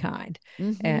 Let's be kind.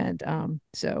 Mm-hmm. And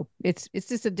so it's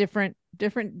just a different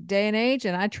day and age.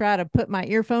 And I try to put my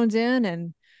earphones in,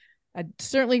 and I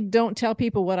certainly don't tell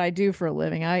people what I do for a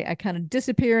living. I kind of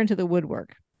disappear into the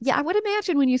woodwork. Yeah, I would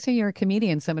imagine when you say you're a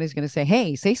comedian, somebody's going to say,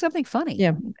 hey, say something funny.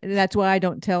 Yeah, that's why I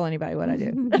don't tell anybody what I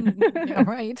do. Yeah,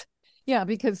 right. Yeah,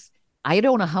 because I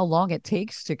don't know how long it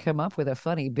takes to come up with a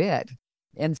funny bit.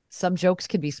 And some jokes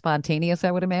can be spontaneous, I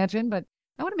would imagine. But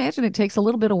I would imagine it takes a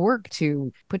little bit of work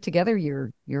to put together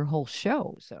your whole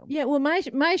show. So Yeah, well,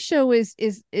 my show is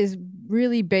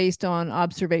really based on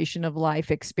observation of life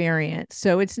experience.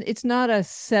 So it's not a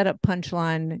setup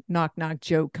punchline knock knock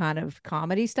joke kind of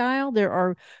comedy style. There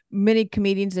are many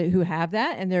comedians who have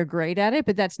that and they're great at it,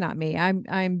 but that's not me.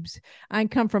 I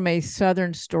come from a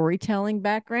Southern storytelling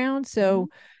background, so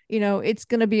it's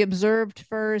going to be observed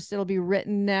first, it'll be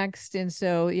written next, and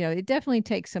so it definitely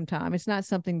takes some time. It's not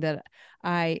something that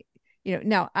I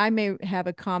now I may have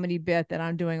a comedy bit that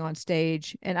I'm doing on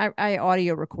stage, and I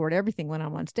audio record everything when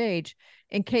I'm on stage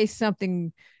in case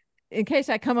something, in case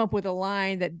I come up with a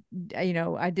line that,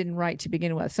 I didn't write to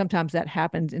begin with. Sometimes that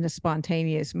happens in a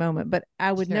spontaneous moment, but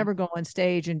I would Sure. never go on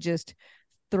stage and just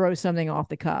throw something off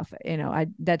the cuff.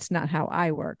 That's not how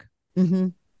I work. hmm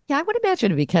Yeah, I would imagine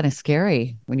it'd be kind of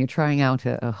scary when you're trying out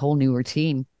a whole new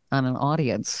routine on an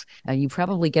audience. You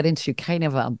probably get into kind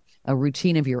of a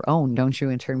routine of your own, don't you,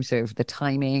 in terms of the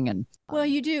timing and Well,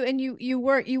 you do, and you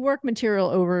work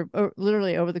material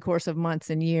literally over the course of months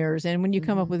and years. And when you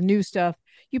come up Mhm. with new stuff,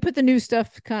 you put the new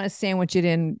stuff, kind of sandwich it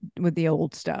in with the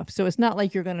old stuff. So it's not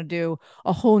like you're going to do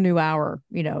a whole new hour.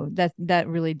 That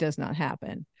really does not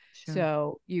happen. Sure.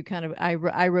 So you kind of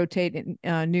I rotate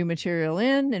new material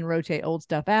in and rotate old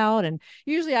stuff out. And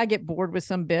usually I get bored with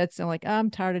some bits and like,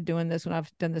 I'm tired of doing this when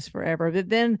I've done this forever. But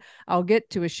then I'll get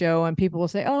to a show and people will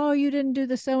say, "Oh, you didn't do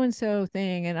the so and so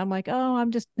thing," and I'm like, "Oh, I'm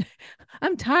just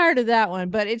I'm tired of that one."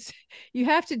 But it's you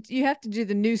have to do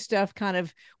the new stuff kind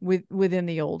of within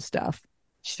the old stuff.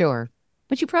 Sure.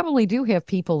 But you probably do have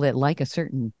people that like a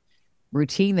certain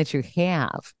routine that you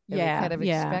have. And they Yeah, kind of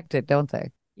yeah. expect it, don't they?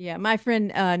 Yeah, my friend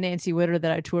Nancy Witter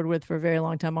that I toured with for a very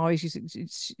long time always she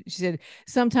said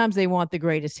sometimes they want the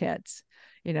greatest hits.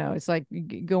 It's like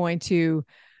going to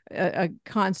a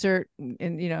concert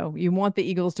and you want the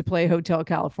Eagles to play Hotel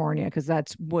California because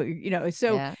that's what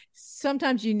so Yeah.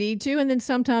 sometimes you need to, and then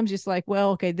sometimes it's like,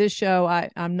 well, okay, this show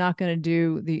I'm not going to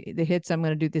do the hits, I'm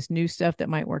going to do this new stuff that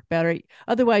might work better.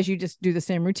 Otherwise you just do the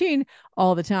same routine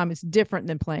all the time. It's different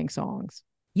than playing songs.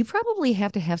 You probably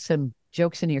have to have some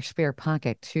jokes in your spare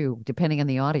pocket too, depending on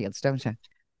the audience, don't you?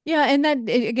 Yeah, and that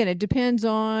again, it depends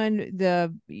on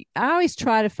the. I always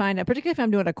try to find out, particularly if I'm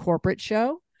doing a corporate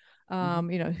show,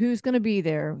 Mhm. who's going to be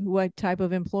there, what type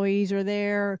of employees are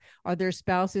there, are their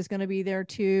spouses going to be there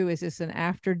too? Is this an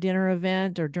after dinner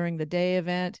event or during the day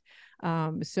event?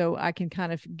 So I can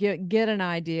kind of get an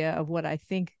idea of what I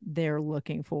think they're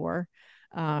looking for.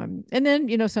 And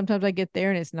then sometimes I get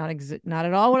there and it's not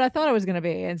at all what I thought it was going to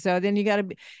be, and so then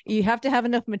you have to have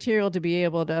enough material to be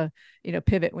able to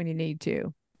pivot when you need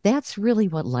to. That's really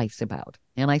what life's about.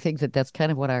 And I think that that's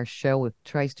kind of what our show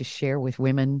tries to share with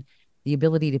women, the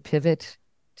ability to pivot,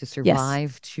 to Yes.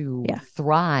 survive, to Yeah.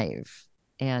 thrive.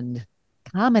 And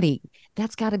comedy,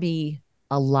 that's got to be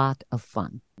a lot of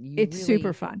fun. You It's super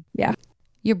really, fun. Yeah.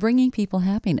 you're bringing people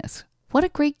happiness. What a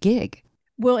great gig.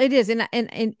 Well, it is. And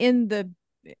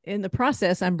in the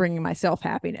process, I'm bringing myself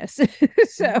happiness.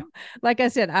 So, Mhm. like I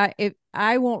said,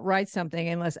 I won't write something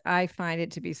unless I find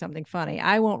it to be something funny.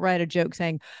 I won't write a joke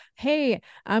saying, "Hey,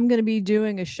 I'm going to be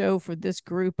doing a show for this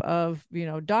group of,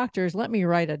 doctors. Let me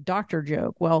write a doctor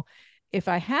joke." Well, if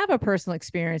I have a personal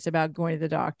experience about going to the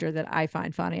doctor that I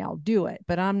find funny, I'll do it.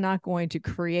 But I'm not going to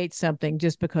create something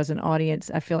just because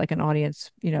I feel like an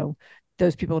audience,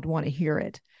 those people would want to hear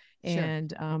it. Sure.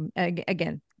 And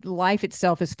again, life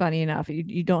itself is funny enough.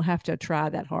 You don't have to try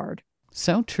that hard.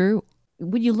 So true.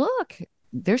 When you look,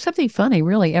 there's something funny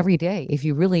really every day if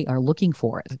you really are looking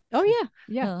for it. Oh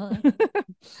yeah, Uh, yeah.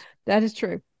 That is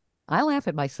true. I laugh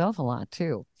at myself a lot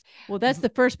too. Well, that's the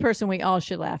first person we all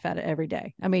should laugh at it every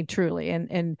day. I mean, truly.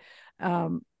 And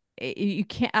um you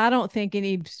can't, I don't think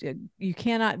you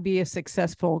cannot be a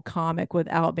successful comic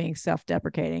without being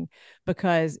self-deprecating,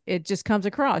 because it just comes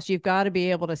across. You've got to be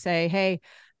able to say, "Hey,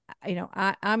 I'm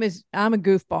a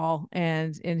goofball,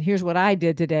 and here's what I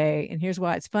did today, and here's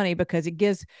why it's funny," because it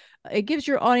gives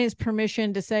your audience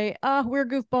permission to say, "Oh, we're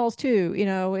goofballs too."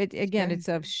 It again, Sure. it's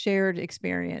a shared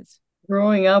experience.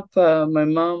 Growing up, my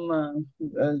mom,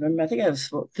 I think I was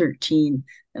about 13,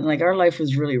 and like our life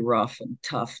was really rough and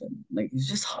tough, and like it was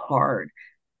just hard.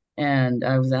 And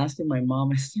I was asking my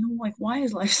mom, I said, like, why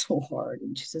is life so hard?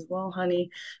 And she says, well, honey,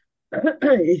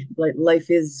 like life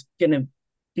is gonna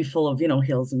be full of,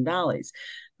 hills and valleys.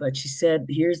 But she said,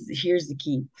 here's the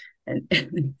key. And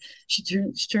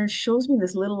shows me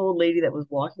this little old lady that was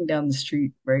walking down the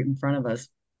street right in front of us.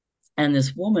 And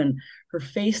this woman, her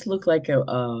face looked like a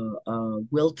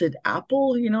wilted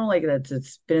apple, like that's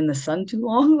it's been in the sun too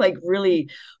long, like really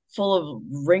full of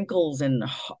wrinkles and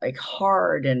like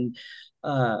hard. And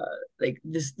uh like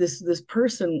this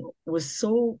person was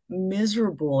so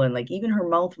miserable, and like even her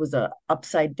mouth was a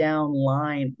upside down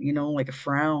line, like a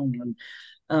frown.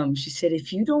 And she said,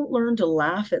 if you don't learn to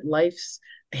laugh at life's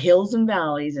hills and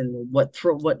valleys and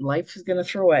what life is going to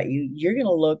throw at you, you're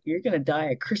going to die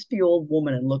a crispy old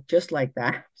woman and look just like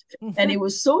that. And it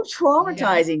was so Yeah.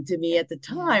 traumatizing to me at the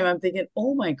time. I'm thinking,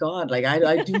 oh my God, like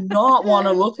I do not want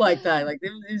to look like that. Like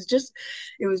it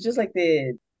was just like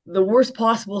the worst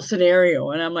possible scenario.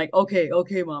 And I'm like, okay,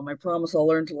 mom, I promise I'll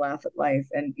learn to laugh at life.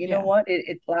 And you know Yeah. what?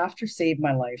 Laughter saved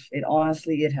my life. It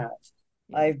honestly, it has.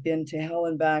 Yeah. I've been to hell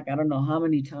and back, I don't know how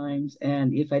many times.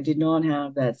 And if I did not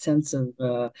have that sense of,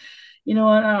 you know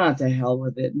what, to hell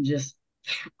with it, and just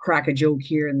crack a joke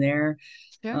here and there,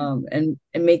 Sure. and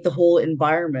make the whole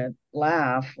environment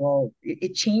laugh, well,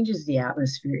 it changes the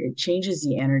atmosphere, it changes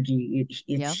the energy,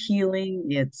 Yeah. it's healing,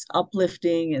 it's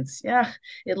uplifting,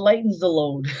 it lightens the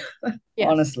load. Yes.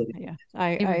 Honestly. Yeah. I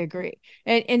It- agree.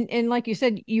 And like you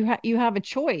said, you have a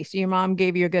choice. Your mom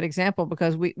gave you a good example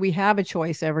because we have a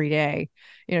choice every day.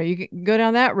 You can go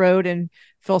down that road and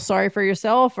feel sorry for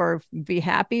yourself, or be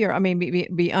happy, or I mean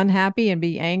be unhappy and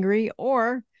be angry,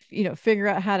 or figure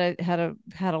out how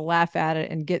to laugh at it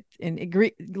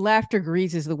and laughter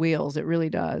greases the wheels. It really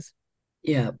does.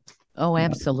 Yeah. Oh, Yeah.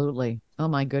 absolutely. Oh,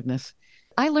 my goodness.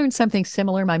 I learned something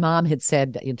similar. My mom had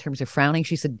said in terms of frowning,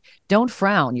 she said, don't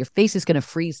frown. Your face is going to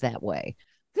freeze that way.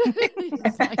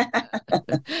 It's like,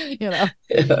 you know,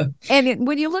 Yeah. and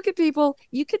when you look at people,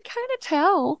 you can kind of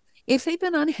tell if they've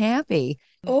been unhappy.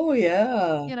 Oh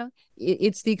yeah. You know,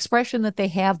 it's the expression that they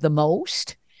have the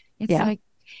most. It's Yeah. like,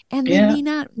 and they Yeah. may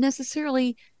not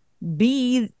necessarily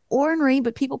be ornery,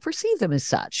 but people perceive them as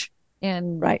such.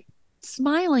 And Right.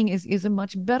 smiling is a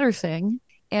much better thing.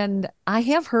 And I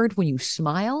have heard when you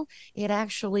smile, it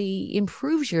actually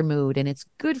improves your mood and it's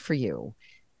good for you.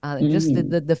 Just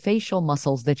Mhm. the facial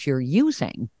muscles that you're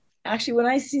using. Actually, when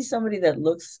I see somebody that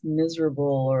looks miserable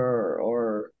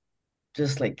or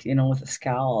just like, with a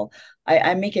scowl,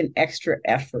 I make an extra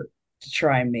effort to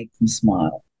try and make them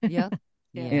smile. Yep.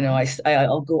 Yeah. You know, Yeah.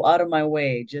 I'll go out of my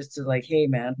way just to, like, hey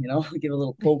man, give a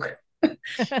little poke or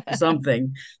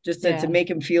something, just to Yeah. make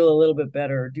him feel a little bit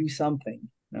better, or do something.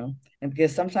 And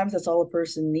because sometimes that's all a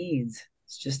person needs.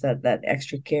 It's just that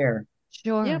extra care.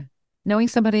 Yep. Sure. Knowing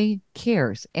somebody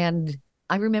cares. And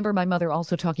I remember my mother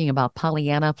also talking about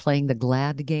Pollyanna playing the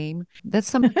glad game.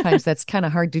 That's kind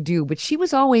of hard to do, but she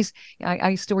was always,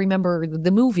 I still remember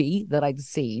the movie that I'd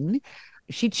seen.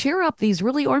 She'd cheer up these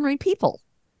really ornery people.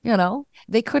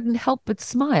 They couldn't help but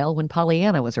smile when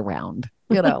Pollyanna was around.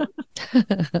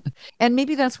 And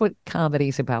maybe that's what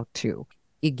comedy's about too.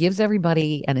 It gives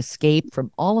everybody an escape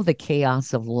from all of the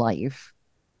chaos of life.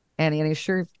 And it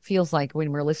sure feels like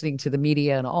when we're listening to the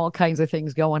media and all kinds of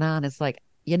things going on, it's like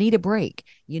you need a break.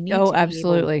 You need Oh, to be able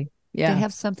absolutely. to Yeah.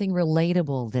 have something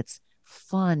relatable that's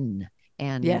fun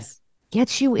and Yes.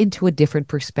 gets you into a different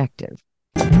perspective.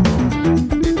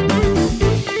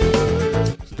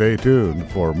 Stay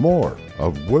tuned for more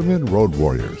of Women Road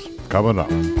Warriors coming up.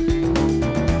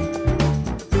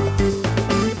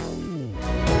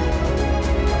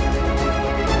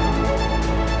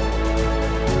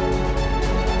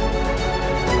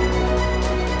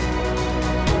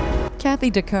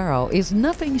 Kathy DeCaro is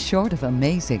nothing short of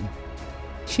amazing.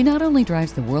 She not only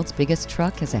drives the world's biggest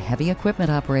truck as a heavy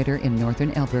equipment operator in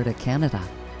northern Alberta, Canada.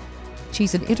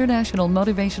 She's an international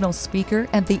motivational speaker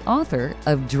and the author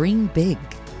of Dream Big,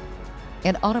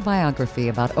 an autobiography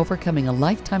about overcoming a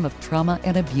lifetime of trauma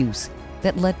and abuse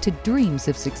that led to dreams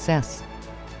of success.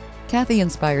 Kathy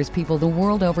inspires people the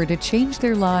world over to change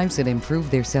their lives and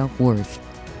improve their self-worth.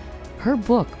 Her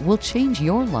book will change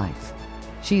your life.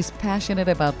 She's passionate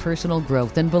about personal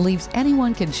growth and believes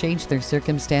anyone can change their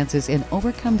circumstances and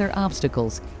overcome their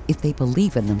obstacles if they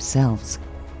believe in themselves.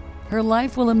 Her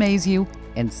life will amaze you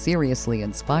and seriously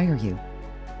inspire you.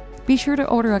 Be sure to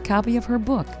order a copy of her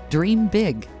book, Dream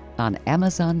Big, on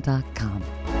Amazon.com.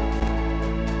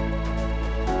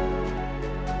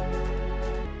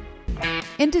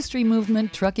 Industry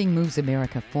movement Trucking Moves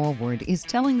America Forward is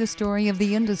telling the story of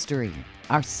the industry,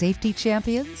 our safety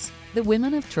champions, the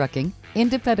women of trucking,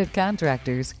 independent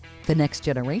contractors, the next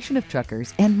generation of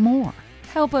truckers, and more.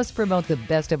 Help us promote the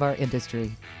best of our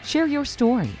industry. Share your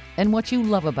story and what you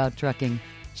love about trucking.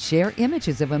 Share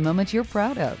images of a moment you're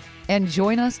proud of. And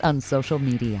join us on social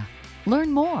media.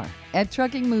 Learn more at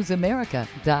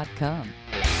truckingmovesamerica.com.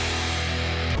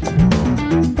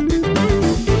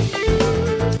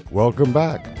 Welcome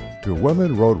back to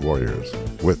Women Road Warriors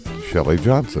with Shelley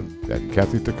Johnson and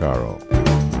Kathy Tuccaro.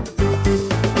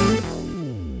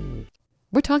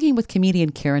 We're talking with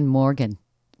comedian Karen Morgan.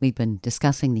 We've been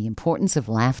discussing the importance of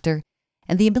laughter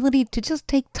and the ability to just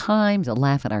take time to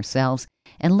laugh at ourselves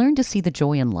and learn to see the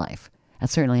joy in life.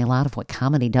 That's certainly a lot of what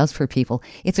comedy does for people.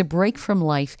 It's a break from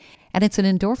life, and it's an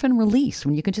endorphin release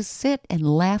when you can just sit and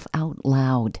laugh out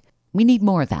loud. We need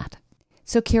more of that.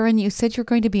 So, Karen, you said you're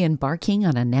going to be embarking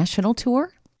on a national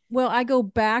tour? Well, I go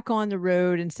back on the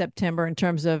road in September in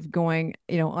terms of going,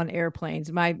 on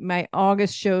airplanes. My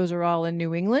August shows are all in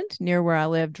New England, near where I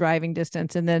live, driving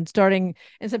distance. And then starting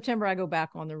in September, I go back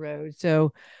on the road.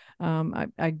 So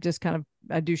I just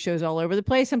I do shows all over the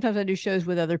place. Sometimes I do shows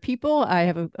with other people. I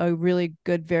have a really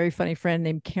good, very funny friend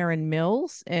named Karen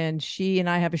Mills, and she and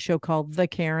I have a show called The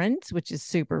Karens, which is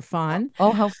super fun.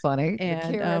 Oh, how funny.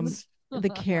 And the Karens. The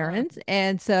Karens.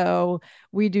 And so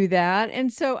we do that.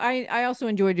 And so I also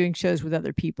enjoy doing shows with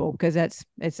other people because it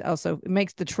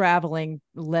makes the traveling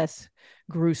less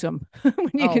gruesome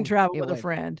when you can travel with a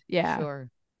friend. Yeah. Sure.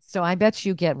 So I bet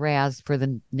you get razzed for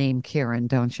the name Karen,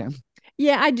 don't you?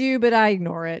 Yeah, I do, but I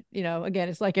ignore it. Again,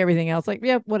 it's like everything else. Like,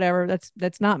 yeah, whatever.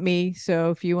 That's not me.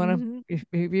 So if you want to,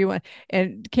 if you want,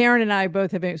 and Karen and I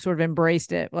both have sort of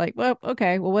embraced it. Like, well,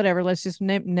 okay, well, whatever. Let's just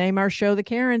name our show The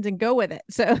Karens and go with it.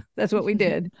 So that's what we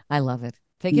did. I love it.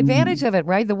 Take advantage of it.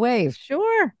 Ride the wave.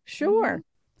 Sure.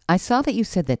 I saw that you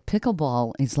said that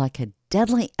pickleball is like a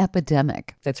deadly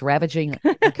epidemic that's ravaging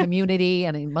a community,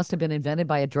 and it must have been invented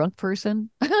by a drunk person.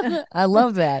 I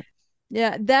love that.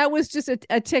 Yeah, that was just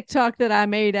a TikTok that I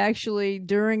made actually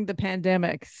during the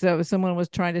pandemic. So someone was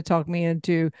trying to talk me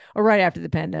into, or right after the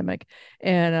pandemic,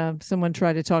 and someone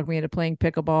tried to talk me into playing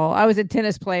pickleball. I was a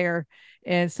tennis player,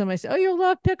 and somebody said, "Oh, you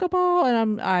love pickleball,"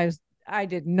 and I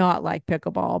did not like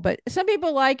pickleball, but some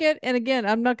people like it. And again,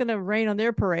 I'm not going to rain on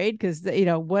their parade because,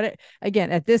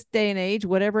 again, at this day and age,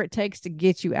 whatever it takes to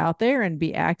get you out there and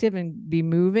be active and be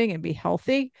moving and be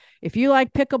healthy. If you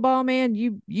like pickleball, man,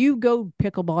 you go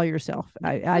pickleball yourself.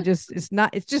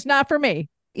 It's just not for me.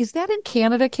 Is that in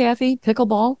Canada, Kathy?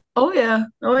 Pickleball? Oh yeah.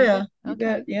 Okay. You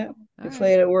bet. Yeah. We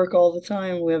play it at work all the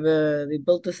time. They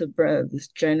built this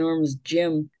ginormous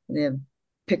gym, and they have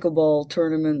pickleball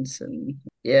tournaments, and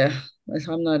yeah,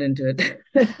 I'm not into it.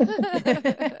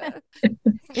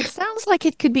 It sounds like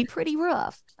it could be pretty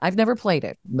rough. I've never played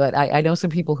it, but I know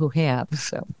some people who have.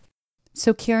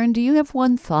 So Karen, do you have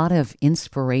one thought of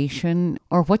inspiration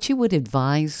or what you would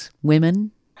advise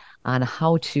women on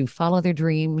how to follow their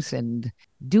dreams and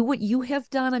do what you have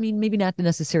done? I mean, maybe not to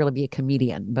necessarily be a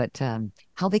comedian, but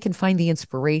how they can find the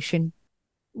inspiration?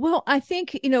 Well, I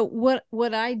think,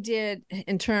 what I did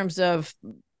in terms of,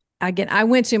 again, I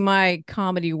went to my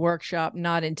comedy workshop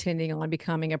not intending on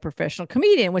becoming a professional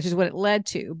comedian, which is what it led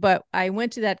to. But I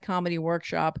went to that comedy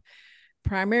workshop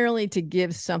primarily to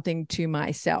give something to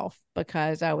myself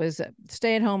because I was a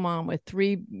stay-at-home mom with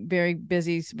 3 very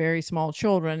busy, very small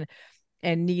children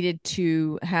and needed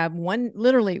to have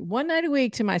literally one night a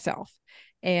week to myself.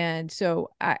 And so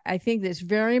I think that's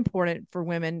very important for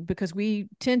women because we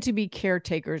tend to be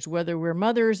caretakers, whether we're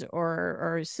mothers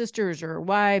or sisters or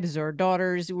wives or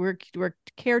daughters, we're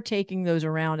caretaking those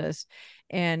around us.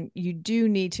 And you do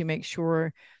need to make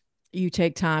sure you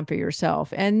take time for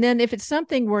yourself. And then if it's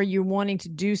something where you're wanting to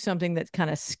do something that's kind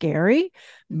of scary,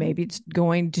 maybe it's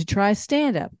going to try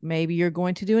stand-up. Maybe you're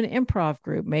going to do an improv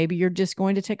group. Maybe you're just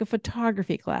going to take a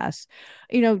photography class.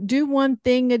 Do one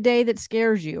thing a day that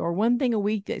scares you or one thing a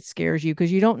week that scares you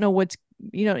because you don't know what's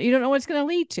you don't know what's going to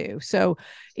lead to. So,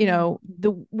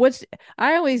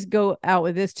 I always go out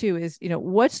with this too is,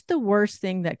 what's the worst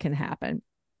thing that can happen?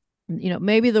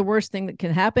 Maybe the worst thing that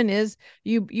can happen is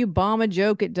you bomb a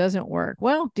joke. It doesn't work.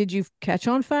 Well, did you catch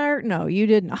on fire? No, you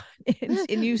did not.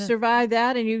 And you survived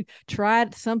that and you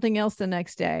tried something else the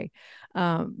next day.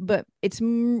 But it's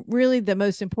really the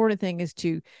most important thing is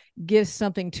to give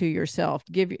something to yourself,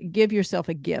 give yourself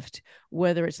a gift,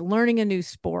 whether it's learning a new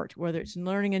sport, whether it's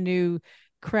learning a new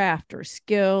craft or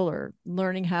skill or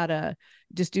learning how to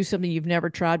just do something you've never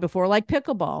tried before, like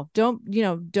pickleball. Don't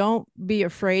be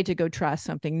afraid to go try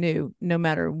something new, no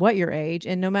matter what your age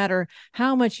and no matter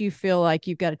how much you feel like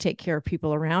you've got to take care of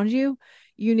people around you.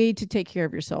 You need to take care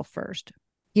of yourself first.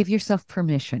 Give yourself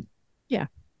permission. Yeah.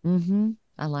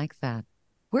 I like that.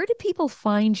 Where do people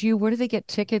find you? Where do they get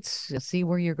tickets to see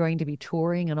where you're going to be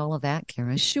touring and all of that,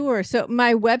 Karen? Sure. So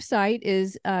my website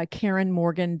is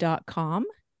KarenMorgan.com.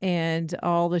 And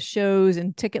all the shows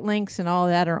and ticket links and all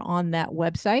that are on that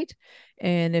website.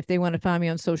 And if they want to find me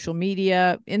on social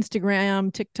media,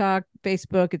 Instagram, TikTok,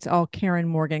 Facebook, it's all Karen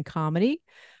Morgan Comedy.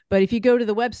 But if you go to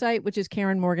the website, which is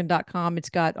KarenMorgan.com, it's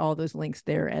got all those links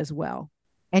there as well.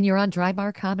 And you're on Dry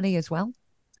Bar Comedy as well?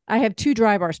 I have 2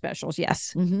 Dry Bar specials,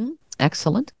 yes.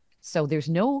 Excellent. So there's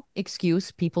no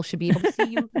excuse. People should be able to see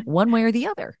you one way or the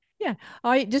other. Yeah,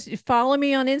 I just follow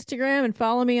me on Instagram and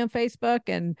follow me on Facebook,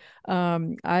 and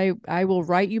I will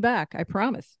write you back. I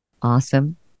promise.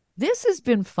 Awesome. This has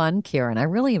been fun, Karen. I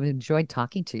really have enjoyed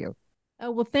talking to you.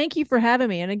 Oh, well, thank you for having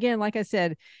me. And again, like I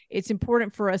said, it's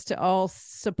important for us to all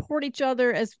support each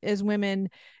other as women,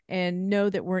 and know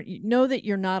that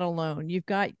you're not alone. You've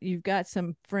got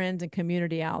some friends and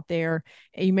community out there.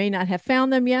 You may not have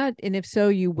found them yet, and if so,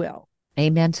 you will.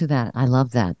 Amen to that. I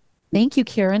love that. Thank you,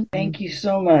 Karen. Thank you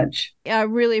so much. I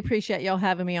really appreciate y'all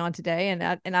having me on today,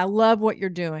 and I love what you're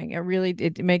doing.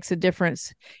 It makes a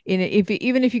difference in it.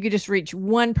 Even if you could just reach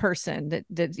one person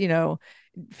that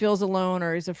feels alone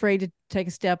or is afraid to take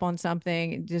a step on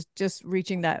something, just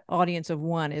reaching that audience of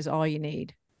one is all you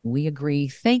need. We agree.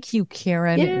 Thank you,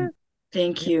 Karen. Yeah.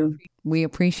 Thank you. We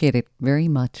appreciate it very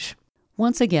much.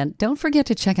 Once again, don't forget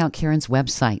to check out Karen's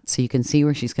website so you can see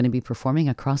where she's going to be performing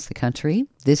across the country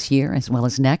this year as well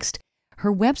as next.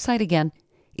 Her website again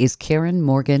is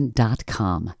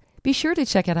KarenMorgan.com. Be sure to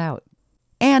check it out.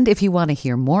 And if you want to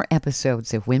hear more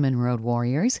episodes of Women Road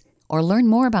Warriors or learn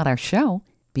more about our show,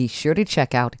 be sure to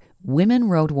check out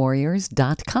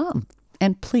WomenRoadWarriors.com.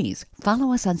 And please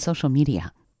follow us on social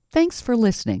media. Thanks for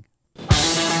listening.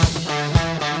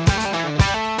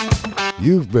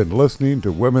 You've been listening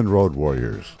to Women Road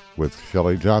Warriors with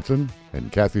Shelley Johnson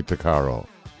and Kathy Tuccaro.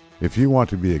 If you want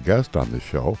to be a guest on the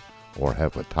show or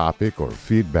have a topic or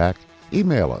feedback,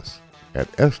 email us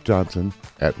at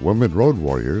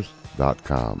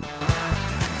sjohnson@womenroadwarriors.com.